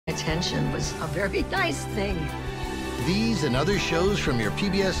attention was a very nice thing. These and other shows from your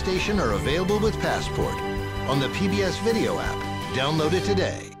PBS station are available with Passport on the PBS Video app. Download it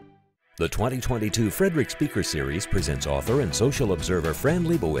today. The 2022 Frederick Speaker Series presents author and social observer Fran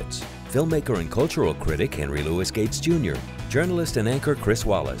Lebowitz, filmmaker and cultural critic Henry Louis Gates Jr., journalist and anchor Chris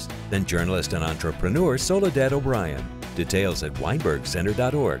Wallace, then journalist and entrepreneur Soledad O'Brien. Details at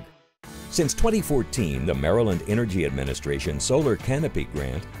weinbergcenter.org. Since 2014, the Maryland Energy Administration Solar Canopy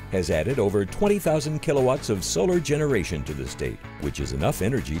Grant has added over 20,000 kilowatts of solar generation to the state, which is enough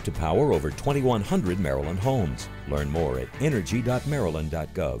energy to power over 2,100 Maryland homes. Learn more at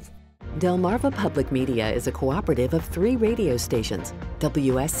energy.maryland.gov. Delmarva Public Media is a cooperative of 3 radio stations: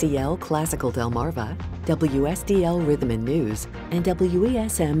 WSCL Classical Delmarva, WSDL Rhythm and News, and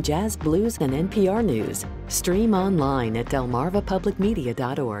WESM Jazz, Blues, and NPR News. Stream online at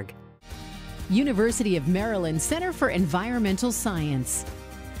delmarvapublicmedia.org. University of Maryland Center for Environmental Science,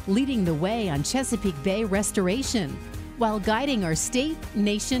 leading the way on Chesapeake Bay restoration, while guiding our state,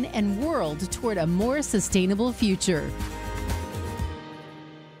 nation, and world toward a more sustainable future.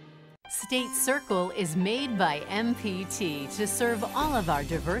 State Circle is made by MPT to serve all of our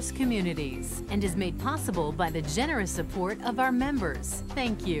diverse communities and is made possible by the generous support of our members.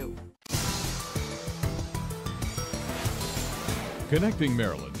 Thank you. Connecting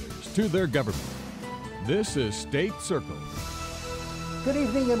Marylanders to their government. This is State Circle. Good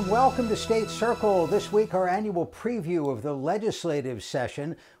evening and welcome to State Circle. This week, our annual preview of the legislative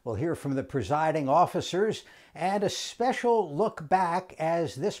session. We'll hear from the presiding officers and a special look back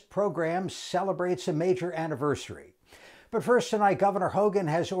as this program celebrates a major anniversary. But first tonight, Governor Hogan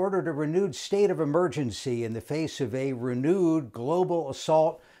has ordered a renewed state of emergency in the face of a renewed global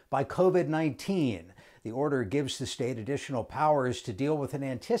assault by COVID-19. The order gives the state additional powers to deal with an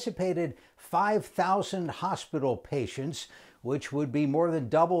anticipated 5,000 hospital patients, which would be more than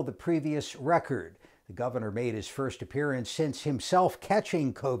double the previous record. The governor made his first appearance since himself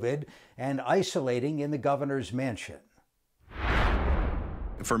catching COVID and isolating in the governor's mansion.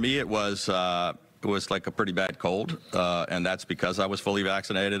 For me, it was like a pretty bad cold, and that's because I was fully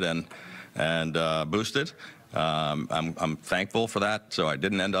vaccinated and boosted. I'm thankful for that, so I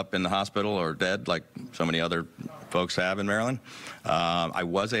didn't end up in the hospital or dead like so many other folks have in Maryland. I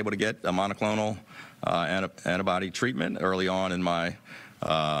was able to get a monoclonal antibody treatment early on in my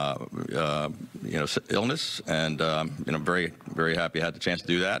illness, and very, very happy I had the chance to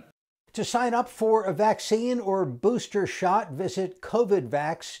do that. To sign up for a vaccine or booster shot, visit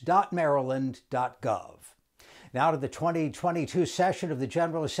covidvax.maryland.gov. Now to the 2022 session of the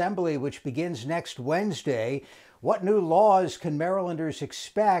General Assembly, which begins next Wednesday. What new laws can Marylanders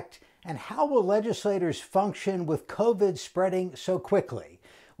expect, and how will legislators function with COVID spreading so quickly?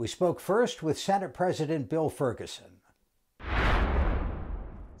 We spoke first with Senate President Bill Ferguson.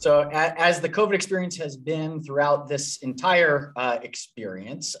 So as the COVID experience has been throughout this entire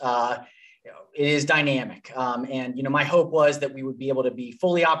experience, it is dynamic. And my hope was that we would be able to be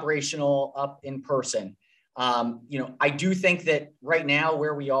fully operational up in person. I do think that right now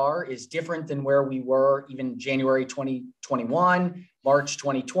where we are is different than where we were even January 2021, March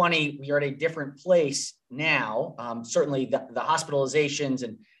 2020. We are at a different place now. Certainly the hospitalizations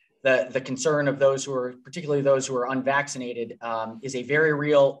and the concern of those who are, particularly those who are unvaccinated, is a very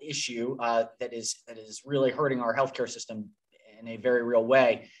real issue that is really hurting our healthcare system in a very real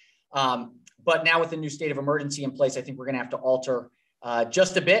way. But now with the new state of emergency in place, I think we're going to have to alter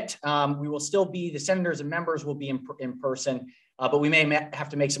just a bit. We will still be, the senators and members will be in person, but we may have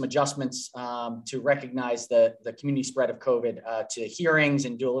to make some adjustments to recognize the community spread of COVID to hearings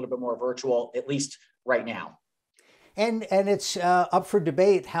and do a little bit more virtual, at least right now. And it's up for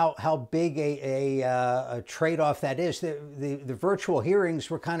debate how big a trade-off that is. The virtual hearings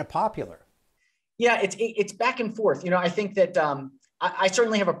were kind of popular. Yeah, it's back and forth. I think that I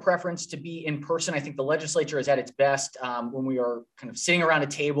certainly have a preference to be in person. I think the legislature is at its best when we are kind of sitting around a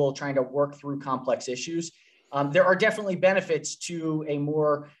table trying to work through complex issues. There are definitely benefits to a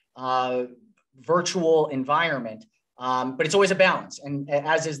more virtual environment, but it's always a balance. And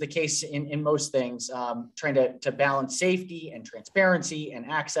as is the case in most things, trying to balance safety and transparency and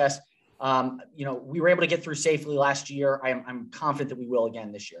access. We were able to get through safely last year. I'm confident that we will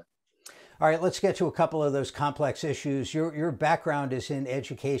again this year. All right, let's get to a couple of those complex issues. Your background is in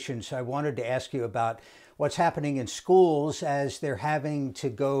education, so I wanted to ask you about what's happening in schools as they're having to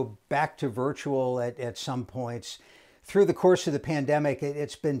go back to virtual at some points. Through the course of the pandemic,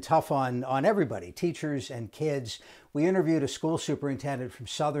 it's been tough on everybody, teachers and kids. We interviewed a school superintendent from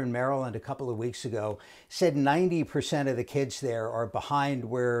Southern Maryland a couple of weeks ago, said 90% of the kids there are behind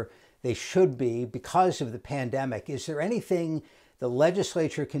where they should be because of the pandemic. Is there anything the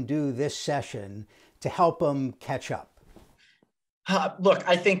legislature can do this session to help them catch up? Look,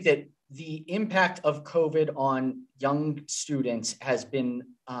 I think that the impact of COVID on young students has been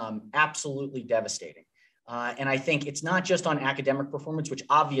absolutely devastating. And I think it's not just on academic performance, which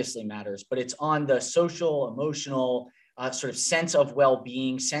obviously matters, but it's on the social, emotional sort of sense of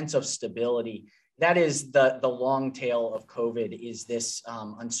well-being, sense of stability. That is the long tail of COVID, is this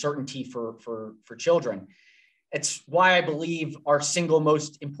uncertainty for children. It's why I believe our single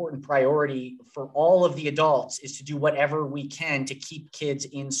most important priority for all of the adults is to do whatever we can to keep kids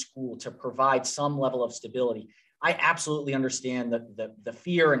in school, to provide some level of stability. I absolutely understand the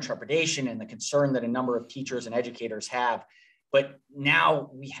fear and trepidation and the concern that a number of teachers and educators have. But now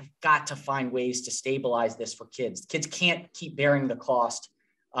we have got to find ways to stabilize this for kids. Kids can't keep bearing the cost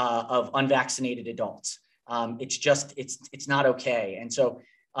of unvaccinated adults. It's not okay. And so,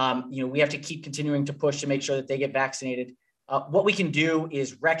 we have to keep continuing to push to make sure that they get vaccinated. What we can do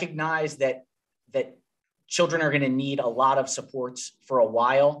is recognize that children are going to need a lot of supports for a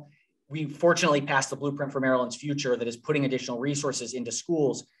while. We fortunately passed the Blueprint for Maryland's Future that is putting additional resources into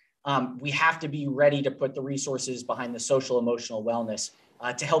schools. We have to be ready to put the resources behind the social emotional wellness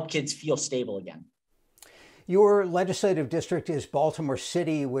to help kids feel stable again. Your legislative district is Baltimore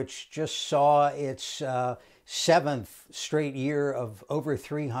City, which just saw its seventh straight year of over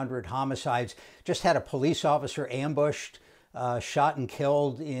 300 homicides. Just had a police officer ambushed, shot and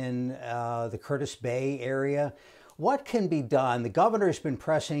killed in the Curtis Bay area. What can be done? The governor's been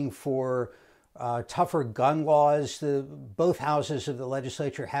pressing for tougher gun laws. Both houses of the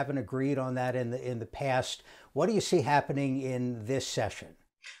legislature haven't agreed on that in the past. What do you see happening in this session?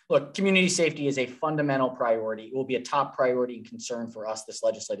 Look, community safety is a fundamental priority. It will be a top priority and concern for us this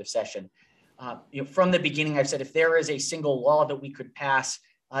legislative session. From the beginning, I've said if there is a single law that we could pass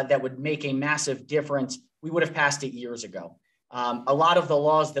that would make a massive difference, we would have passed it years ago. A lot of the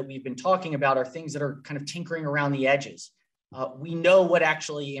laws that we've been talking about are things that are kind of tinkering around the edges. We know what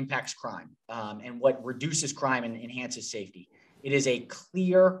actually impacts crime and what reduces crime and enhances safety. It is a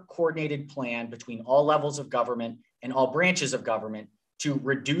clear, coordinated plan between all levels of government and all branches of government to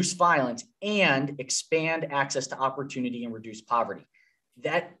reduce violence and expand access to opportunity and reduce poverty.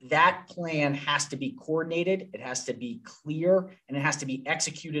 That plan has to be coordinated, it has to be clear, and it has to be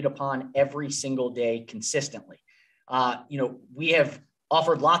executed upon every single day consistently. We have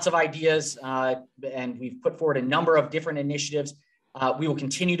offered lots of ideas and we've put forward a number of different initiatives. We will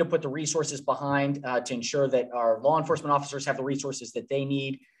continue to put the resources behind to ensure that our law enforcement officers have the resources that they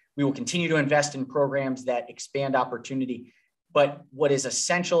need. We will continue to invest in programs that expand opportunity. But what is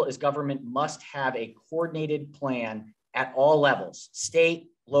essential is government must have a coordinated plan at all levels, state,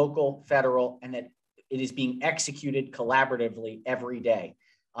 local, federal, and that it is being executed collaboratively every day.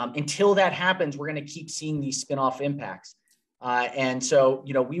 Until that happens, we're going to keep seeing these spin-off impacts. And so,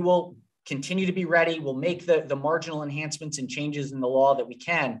 we will continue to be ready. We'll make the marginal enhancements and changes in the law that we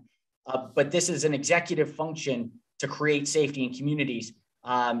can. But this is an executive function to create safety in communities.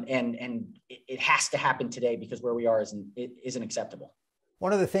 And it has to happen today because where we are isn't acceptable.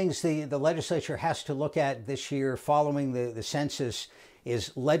 One of the things the legislature has to look at this year following the census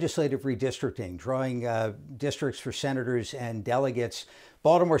is legislative redistricting, drawing districts for senators and delegates.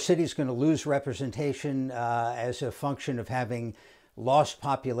 Baltimore City is going to lose representation as a function of having lost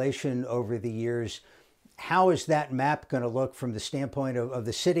population over the years. How is that map going to look from the standpoint of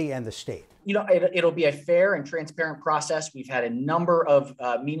the city and the state? It'll be a fair and transparent process. We've had a number of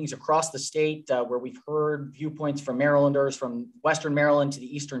meetings across the state where we've heard viewpoints from Marylanders from Western Maryland to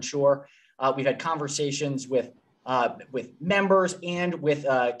the Eastern Shore. We've had conversations with members and with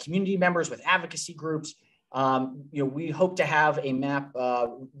community members, with advocacy groups. We hope to have a map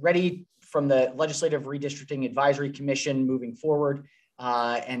ready from the Legislative Redistricting Advisory Commission moving forward,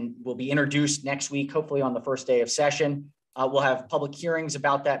 and will be introduced next week, hopefully on the first day of session. We'll have public hearings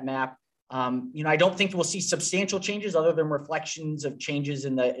about that map. I don't think we'll see substantial changes other than reflections of changes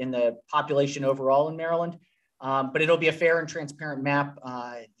in the population overall in Maryland, but it'll be a fair and transparent map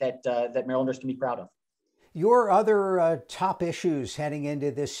that Marylanders can be proud of. Your other top issues heading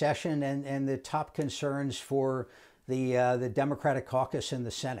into this session and the top concerns for the Democratic caucus in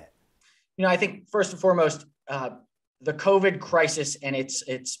the Senate? I think first and foremost, the COVID crisis and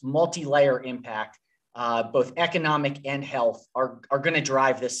its multi-layer impact, both economic and health, are going to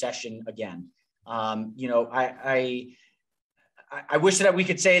drive this session again. I wish that we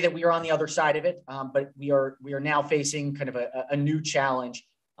could say that we are on the other side of it, but we are now facing kind of a new challenge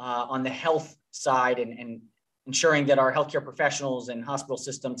on the health side and ensuring that our healthcare professionals and hospital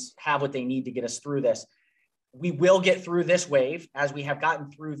systems have what they need to get us through this. We will get through this wave as we have gotten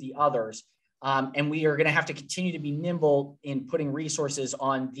through the others. And we are going to have to continue to be nimble in putting resources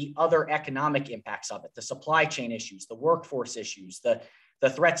on the other economic impacts of it, the supply chain issues, the workforce issues, the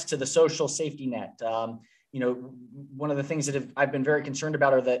threats to the social safety net. One of the things that I've been very concerned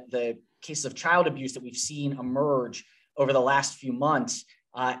about are the cases of child abuse that we've seen emerge over the last few months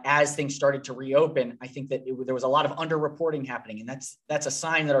as things started to reopen. I think that there was a lot of underreporting happening, and that's a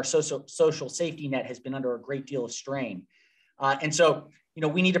sign that our social safety net has been under a great deal of strain. And so,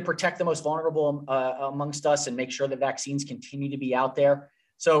 we need to protect the most vulnerable amongst us and make sure that vaccines continue to be out there.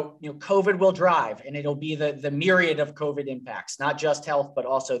 So, COVID will drive, and it'll be the myriad of COVID impacts, not just health, but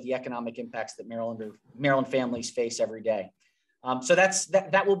also the economic impacts that Maryland families face every day. So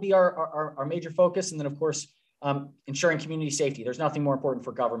that will be our major focus. And then, of course, ensuring community safety. There's nothing more important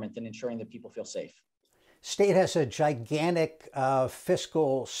for government than ensuring that people feel safe. State has a gigantic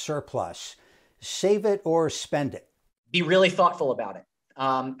fiscal surplus. Save it or spend it. Be really thoughtful about it.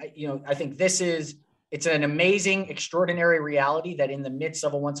 I think it's an amazing, extraordinary reality that in the midst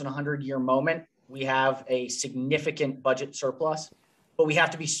of a once in 100-year moment, we have a significant budget surplus, but we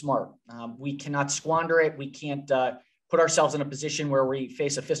have to be smart. We cannot squander it. We can't put ourselves in a position where we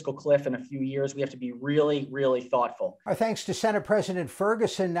face a fiscal cliff in a few years. We have to be really, really thoughtful. Our thanks to Senate President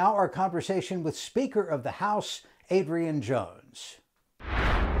Ferguson. Now our conversation with Speaker of the House, Adrian Jones.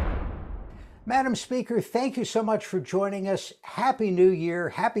 Madam Speaker, thank you so much for joining us. Happy New Year,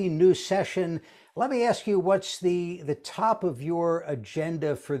 happy new session. Let me ask you, what's the top of your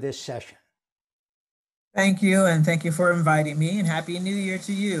agenda for this session? Thank you, and thank you for inviting me, and Happy New Year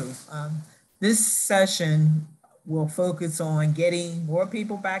to you. This session will focus on getting more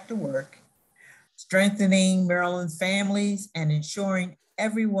people back to work, strengthening Maryland's families, and ensuring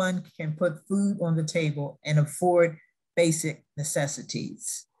everyone can put food on the table and afford basic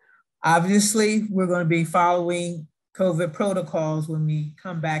necessities. Obviously, we're going to be following COVID protocols when we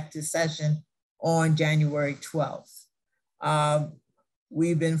come back to session on January 12th.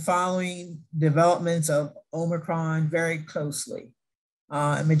 We've been following developments of Omicron very closely.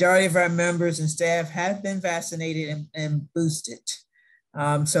 A majority of our members and staff have been vaccinated and boosted.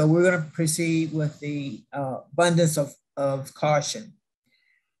 So we're going to proceed with the abundance of caution.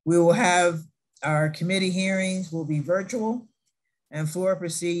 We will have our committee hearings will be virtual, and floor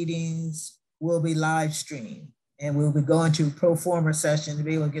proceedings will be live streamed. And we'll be going to pro forma session to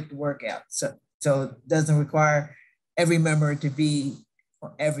be able to get the work out. So it doesn't require every member to be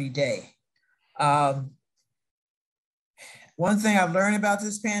every day. One thing I've learned about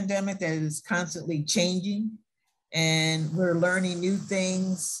this pandemic that is constantly changing, and we're learning new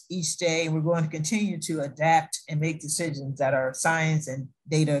things each day, and we're going to continue to adapt and make decisions that are science and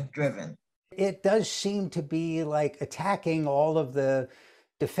data driven. It does seem to be like attacking all of the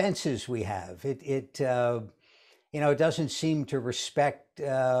defenses we have. It doesn't seem to respect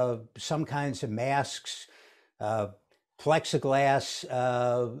some kinds of masks, plexiglass.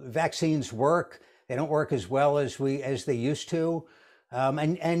 Vaccines work. They don't work as well as they used to.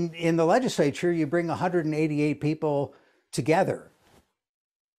 And in the legislature, you bring 188 people together.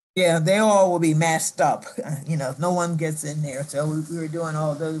 Yeah, they all will be masked up. No one gets in there. So we were doing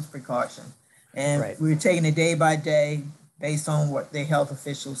all those precautions. And right. We were taking it day by day based on what the health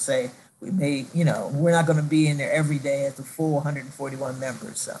officials say. We may, we're not going to be in there every day as the full 141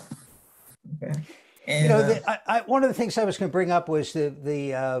 members. So, okay. And, one of the things I was going to bring up was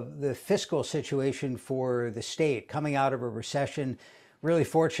the fiscal situation for the state coming out of a recession. Really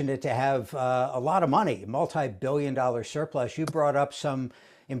fortunate to have a lot of money, multi-billion-dollar surplus. You brought up some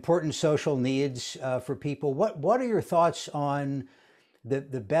important social needs for people. What are your thoughts on the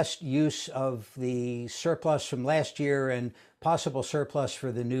best use of the surplus from last year and possible surplus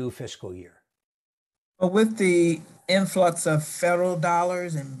for the new fiscal year? Well, with the influx of federal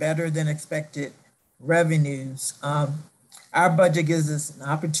dollars and better than expected revenues, our budget gives us an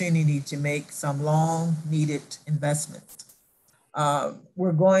opportunity to make some long needed investments.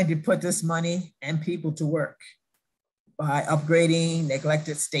 We're going to put this money and people to work by upgrading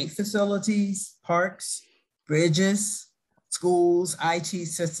neglected state facilities, parks, bridges, schools, IT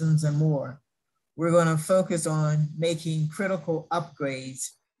systems, and more. We're going to focus on making critical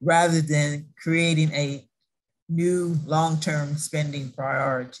upgrades rather than creating a new long-term spending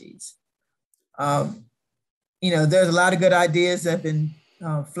priorities. There's a lot of good ideas that have been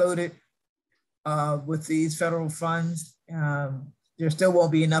floated with these federal funds. There still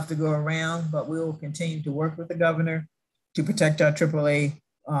won't be enough to go around, but we will continue to work with the governor to protect our AAA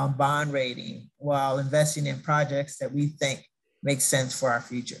bond rating while investing in projects that we think make sense for our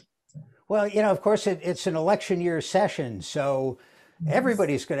future. Well, of course, it's an election year session, so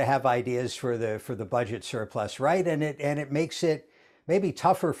everybody's going to have ideas for the budget surplus, right? And it makes it maybe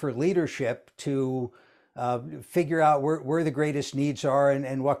tougher for leadership to figure out where the greatest needs are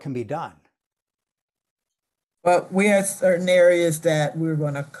and what can be done? Well, we have certain areas that we're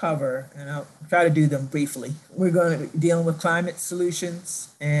going to cover, and I'll try to do them briefly. We're going to be dealing with climate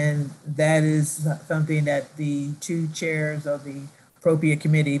solutions, and that is something that the two chairs of the appropriate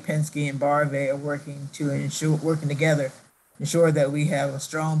committee, Penske and Barve, are working together, ensure that we have a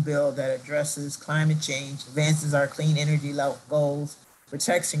strong bill that addresses climate change, advances our clean energy goals,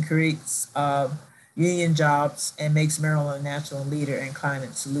 protects and creates union jobs, and makes Maryland a national leader in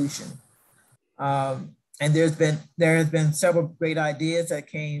climate solution. And there has been several great ideas that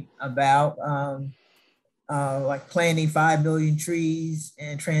came about, like planting 5 million trees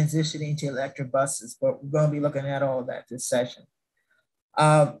and transitioning to electric buses. But we're going to be looking at all of that this session.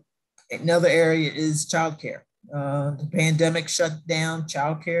 Another area is childcare. The pandemic shut down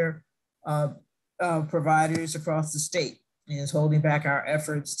childcare providers across the state and is holding back our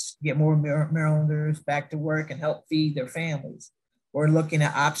efforts to get more Marylanders back to work and help feed their families. We're looking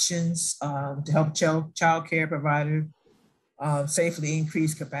at options to help child care providers safely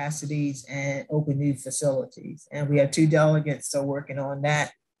increase capacities and open new facilities. And we have 2 delegates still working on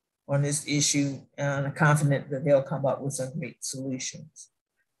this issue, and I'm confident that they'll come up with some great solutions.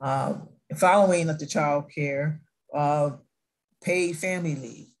 Following up the child care, paid family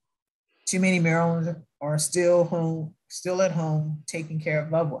leave. Too many Marylanders are still at home, taking care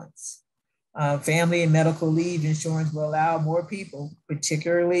of loved ones. Family and medical leave insurance will allow more people,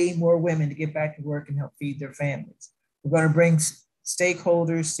 particularly more women, to get back to work and help feed their families. We're going to bring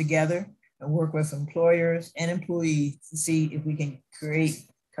stakeholders together and work with employers and employees to see if we can create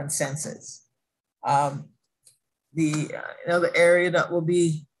consensus. Another area that will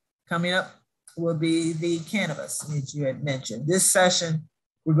be coming up will be the cannabis, that you had mentioned. This session,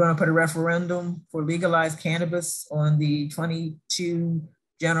 we're going to put a referendum for legalized cannabis on the 22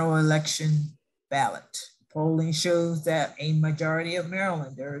 general election ballot. Polling shows that a majority of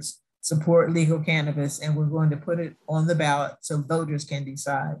Marylanders support legal cannabis, and we're going to put it on the ballot so voters can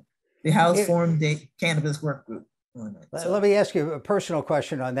decide. The House formed a cannabis work group on it. Let me ask you a personal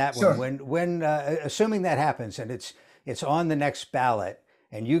question on that Sure. one. When assuming that happens and it's on the next ballot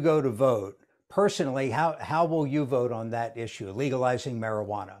and you go to vote, personally, how will you vote on that issue, legalizing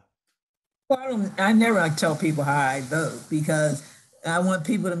marijuana? Well, I never like tell people how I vote because I want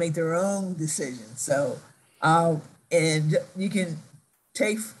people to make their own decisions. So, and you can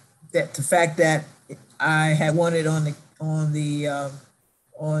take that the fact that I had wanted on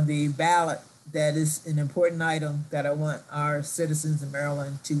the ballot, that is an important item that I want our citizens in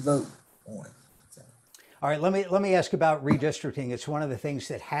Maryland to vote on. So. All right, let me ask about redistricting. It's one of the things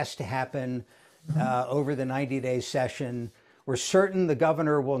that has to happen over the 90-day session. We're certain the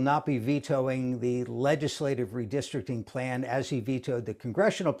governor will not be vetoing the legislative redistricting plan as he vetoed the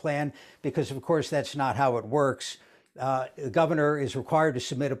congressional plan, because of course that's not how it works. The governor is required to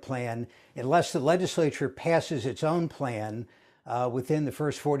submit a plan. Unless the legislature passes its own plan within the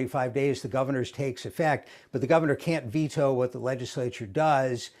first 45 days, the governor's takes effect, but the governor can't veto what the legislature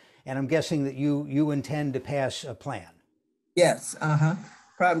does. And I'm guessing that you intend to pass a plan. Yes,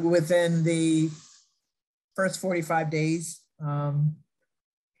 probably within the first 45 days. The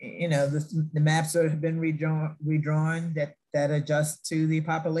maps that have been redrawn that adjust to the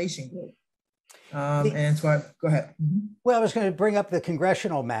population group. And so go ahead. Well, I was going to bring up the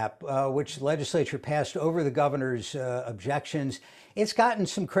congressional map, which the legislature passed over the governor's objections. It's gotten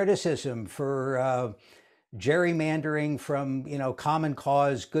some criticism for gerrymandering from, Common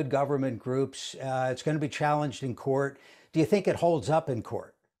Cause, good government groups. It's going to be challenged in court. Do you think it holds up in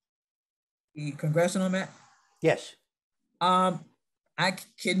court? The congressional map? Yes. I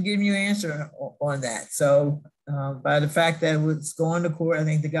couldn't give you an answer on that. So by the fact that it was going to court, I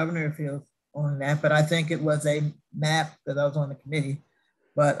think the governor feels on that, but I think it was a map that I was on the committee.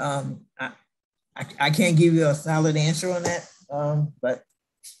 But I can't give you a solid answer on that. But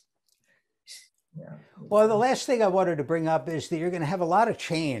yeah. Well, the last thing I wanted to bring up is that you're going to have a lot of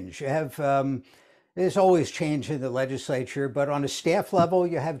change. You have there's always change in the legislature, but on a staff level,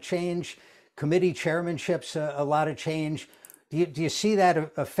 you have change. Committee chairmanships, a lot of change. Do you see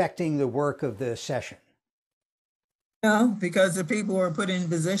that affecting the work of the session? No, because the people are put in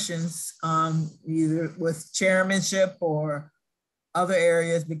positions either with chairmanship or other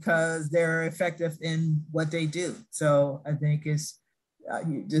areas because they're effective in what they do. So I think it's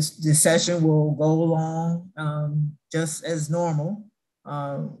this session will go along just as normal.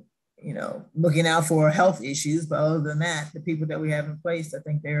 Looking out for health issues, but other than that, the people that we have in place, I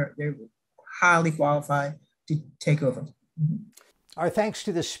think they're highly qualified to take over. Our thanks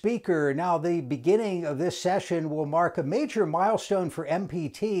to the speaker. Now, the beginning of this session will mark a major milestone for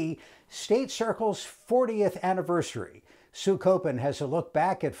MPT, State Circle's 40th anniversary. Sue Copen has a look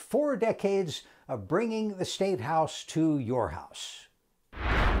back at 4 decades of bringing the State House to your house.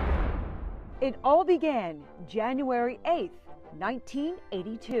 It all began January 8th,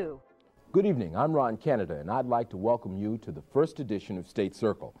 1982. Good evening, I'm Ron Canada, and I'd like to welcome you to the first edition of State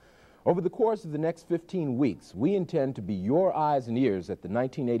Circle. Over the course of the next 15 weeks, we intend to be your eyes and ears at the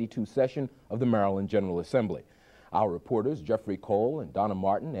 1982 session of the Maryland General Assembly. Our reporters, Jeffrey Cole and Donna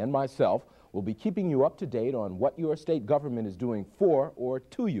Martin, and myself, will be keeping you up to date on what your state government is doing for or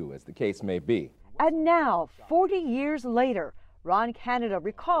to you, as the case may be. And now, 40 years later, Ron Canada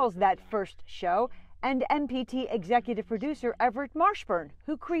recalls that first show and MPT executive producer Everett Marshburn,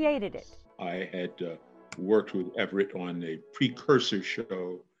 who created it. I had worked with Everett on a precursor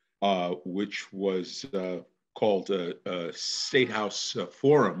show which was called State House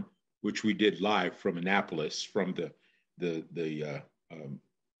Forum, which we did live from Annapolis, from the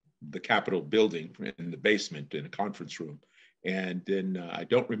Capitol building in the basement in a conference room. And then I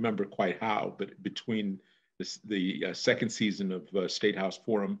don't remember quite how, but between the second season of State House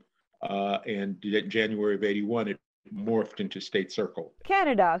Forum and January of '81, it morphed into State Circle.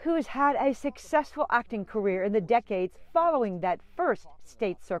 Canada, who has had a successful acting career in the decades following that first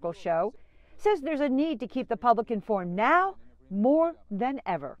State Circle show, says there's a need to keep the public informed now more than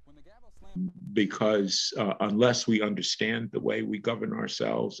ever. Because unless we understand the way we govern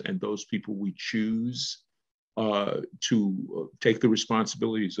ourselves and those people we choose to take the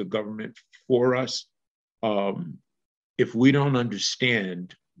responsibilities of government for us, if we don't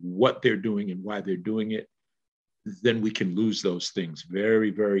understand what they're doing and why they're doing it, then we can lose those things very,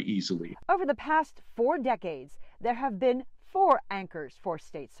 very easily. Over the past 4 decades, there have been 4 anchors for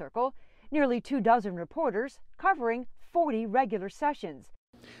State Circle, nearly 24 reporters covering 40 regular sessions.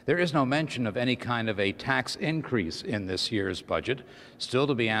 There is no mention of any kind of a tax increase in this year's budget. Still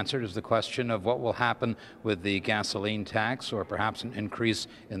to be answered is the question of what will happen with the gasoline tax, or perhaps an increase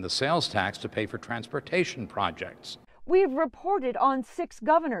in the sales tax to pay for transportation projects. We've reported on 6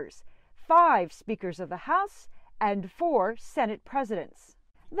 governors, 5 speakers of the House, and 4 Senate presidents.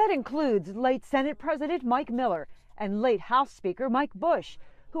 That includes late Senate President Mike Miller and late House Speaker Mike Bush,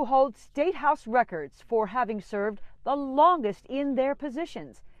 who hold State House records for having served the longest in their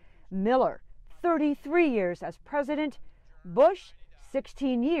positions. Miller, 33 years as president, Bush,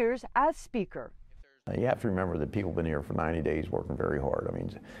 16 years as speaker. You have to remember that people have been here for 90 days working very hard. I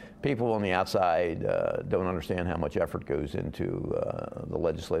mean, people on the outside don't understand how much effort goes into the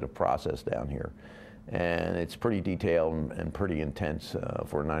legislative process down here. And it's pretty detailed and pretty intense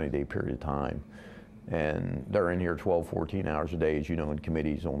for a 90-day period of time. And they're in here 12, 14 hours a day, as you know, in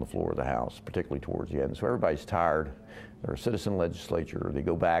committees on the floor of the House, particularly towards the end. So everybody's tired. They're a citizen legislature. They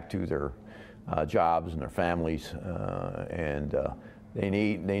go back to their jobs and their families, and they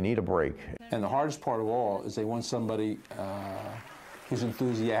need a break. And the hardest part of all is they want somebody who's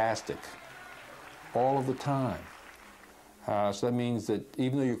enthusiastic all of the time. So that means that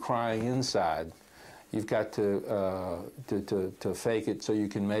even though you're crying inside, you've got to fake it so you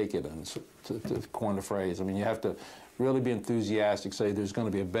can make it, and to coin the phrase. I mean, you have to really be enthusiastic, say there's going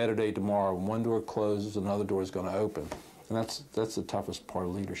to be a better day tomorrow. When one door closes, another door is going to open. And that's the toughest part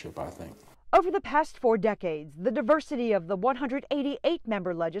of leadership, I think. Over the past 4 decades, the diversity of the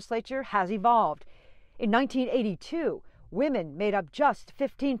 188-member legislature has evolved. In 1982, women made up just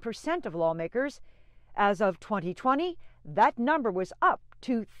 15% of lawmakers. As of 2020, that number was up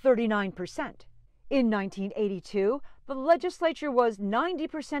to 39%. In 1982, the legislature was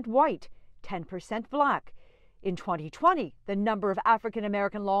 90% white, 10% black. In 2020, the number of African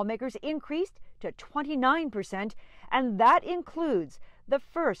American lawmakers increased to 29%, and that includes the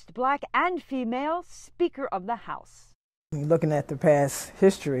first black and female Speaker of the House. Looking at the past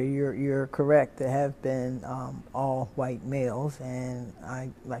history, you're correct. There have been all white males, and I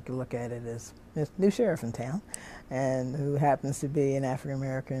like to look at it as this new sheriff in town, and who happens to be an African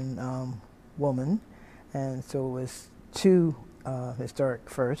American woman, and so it was 2 historic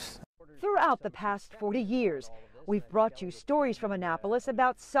firsts. Throughout the past 40 years, we've brought you stories from Annapolis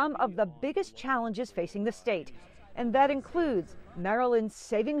about some of the biggest challenges facing the state, and that includes Maryland's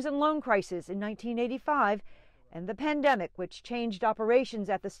savings and loan crisis in 1985 and the pandemic, which changed operations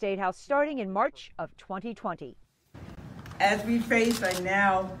at the State House starting in March of 2020. As we face a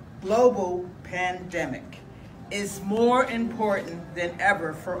now global pandemic, it's more important than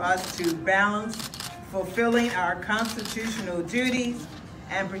ever for us to balance fulfilling our constitutional duties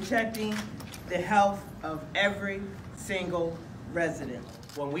and protecting the health of every single resident.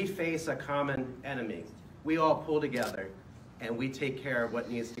 When we face a common enemy, we all pull together and we take care of what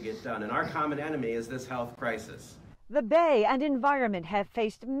needs to get done. And our common enemy is this health crisis. The Bay and environment have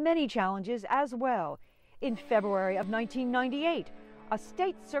faced many challenges as well. In February of 1998, a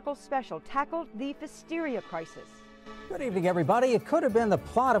State Circle special tackled the Fisteria crisis. Good evening, everybody. It could have been the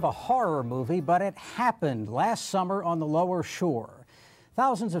plot of a horror movie, but it happened last summer on the Lower Shore.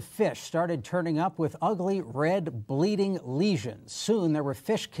 Thousands of fish started turning up with ugly, red, bleeding lesions. Soon there were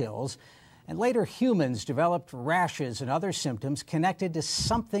fish kills, and later humans developed rashes and other symptoms connected to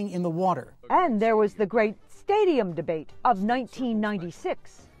something in the water. And there was the great stadium debate of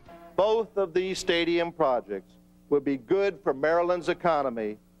 1996. Both of these stadium projects will be good for Maryland's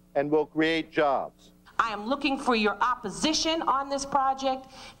economy and will create jobs. I am looking for your opposition on this project,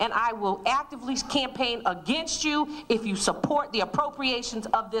 and I will actively campaign against you if you support the appropriations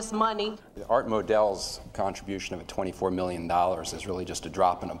of this money. Art Modell's contribution of $24 million is really just a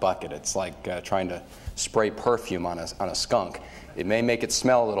drop in a bucket. It's like trying to spray perfume on a skunk. It may make it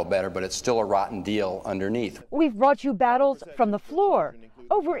smell a little better, but it's still a rotten deal underneath. We've brought you battles from the floor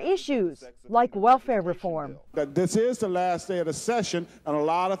over issues like welfare reform. This is the last day of the session, and a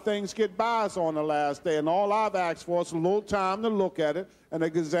lot of things get by us on the last day, and all I've asked for is a little time to look at it and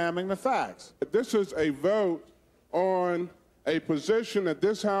examine the facts. This is a vote on a position that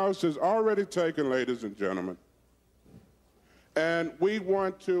this House has already taken, ladies and gentlemen, and we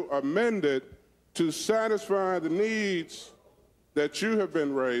want to amend it to satisfy the needs that you have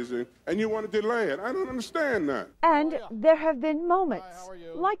been raising, and you want to delay it. I don't understand that. And there have been moments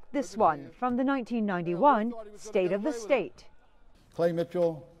like this one from the 1991 State of the State. Clay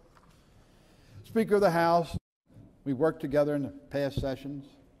Mitchell, Speaker of the House. We worked together in the past sessions,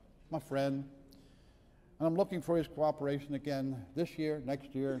 my friend, and I'm looking for his cooperation again this year,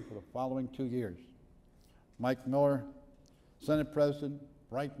 next year, and for the following 2 years. Mike Miller, Senate President,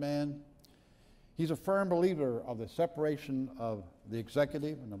 bright man. He's a firm believer of the separation of the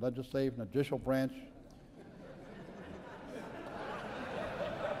executive and the legislative and judicial branch.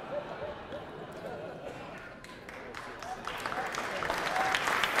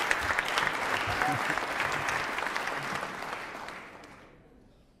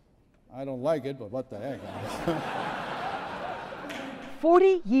 I don't like it, but what the heck.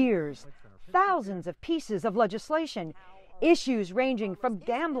 40 years, thousands of pieces of legislation, issues ranging from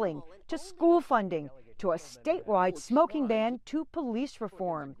gambling to school funding to a statewide smoking ban to police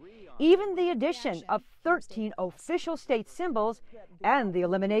reform, even the addition of 13 official state symbols and the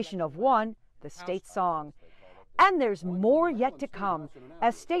elimination of one, the state song. And there's more yet to come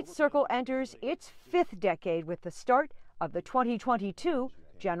as State Circle enters its 5th decade with the start of the 2022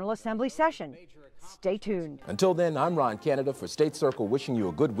 General Assembly session. Stay tuned. Until then, I'm Ron Canada for State Circle, wishing you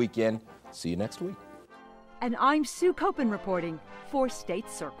a good weekend. See you next week. And I'm Sue Copen reporting for State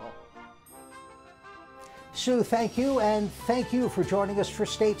Circle. Sue, thank you, and thank you for joining us for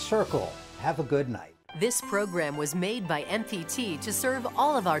State Circle. Have a good night. This program was made by MPT to serve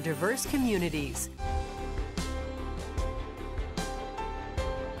all of our diverse communities.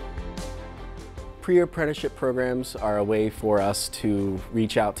 Pre-apprenticeship programs are a way for us to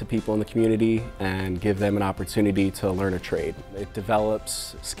reach out to people in the community and give them an opportunity to learn a trade. It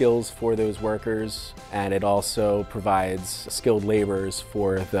develops skills for those workers, and it also provides skilled laborers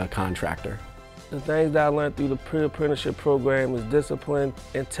for the contractor. The things that I learned through the pre-apprenticeship program is discipline,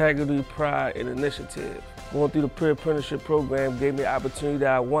 integrity, pride, and initiative. Going through the pre-apprenticeship program gave me an opportunity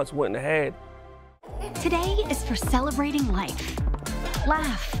that I once wouldn't have had. Today is for celebrating life.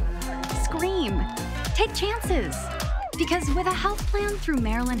 Laugh. Scream. Take chances. Because with a health plan through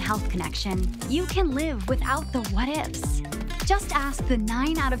Maryland Health Connection, you can live without the what-ifs. Just ask the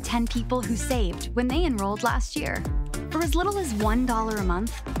 9 out of 10 people who saved when they enrolled last year. For as little as $1 a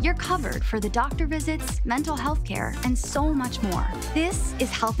month, you're covered for the doctor visits, mental health care, and so much more. This is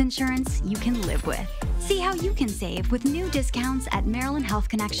health insurance you can live with. See how you can save with new discounts at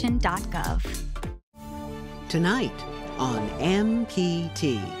marylandhealthconnection.gov. Tonight on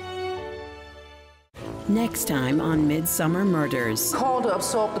MPT. Next time on Midsummer Murders. Calder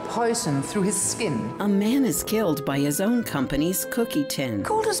absorbed the poison through his skin. A man is killed by his own company's cookie tin.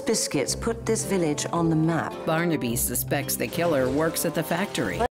 Calder's biscuits put this village on the map. Barnaby suspects the killer works at the factory.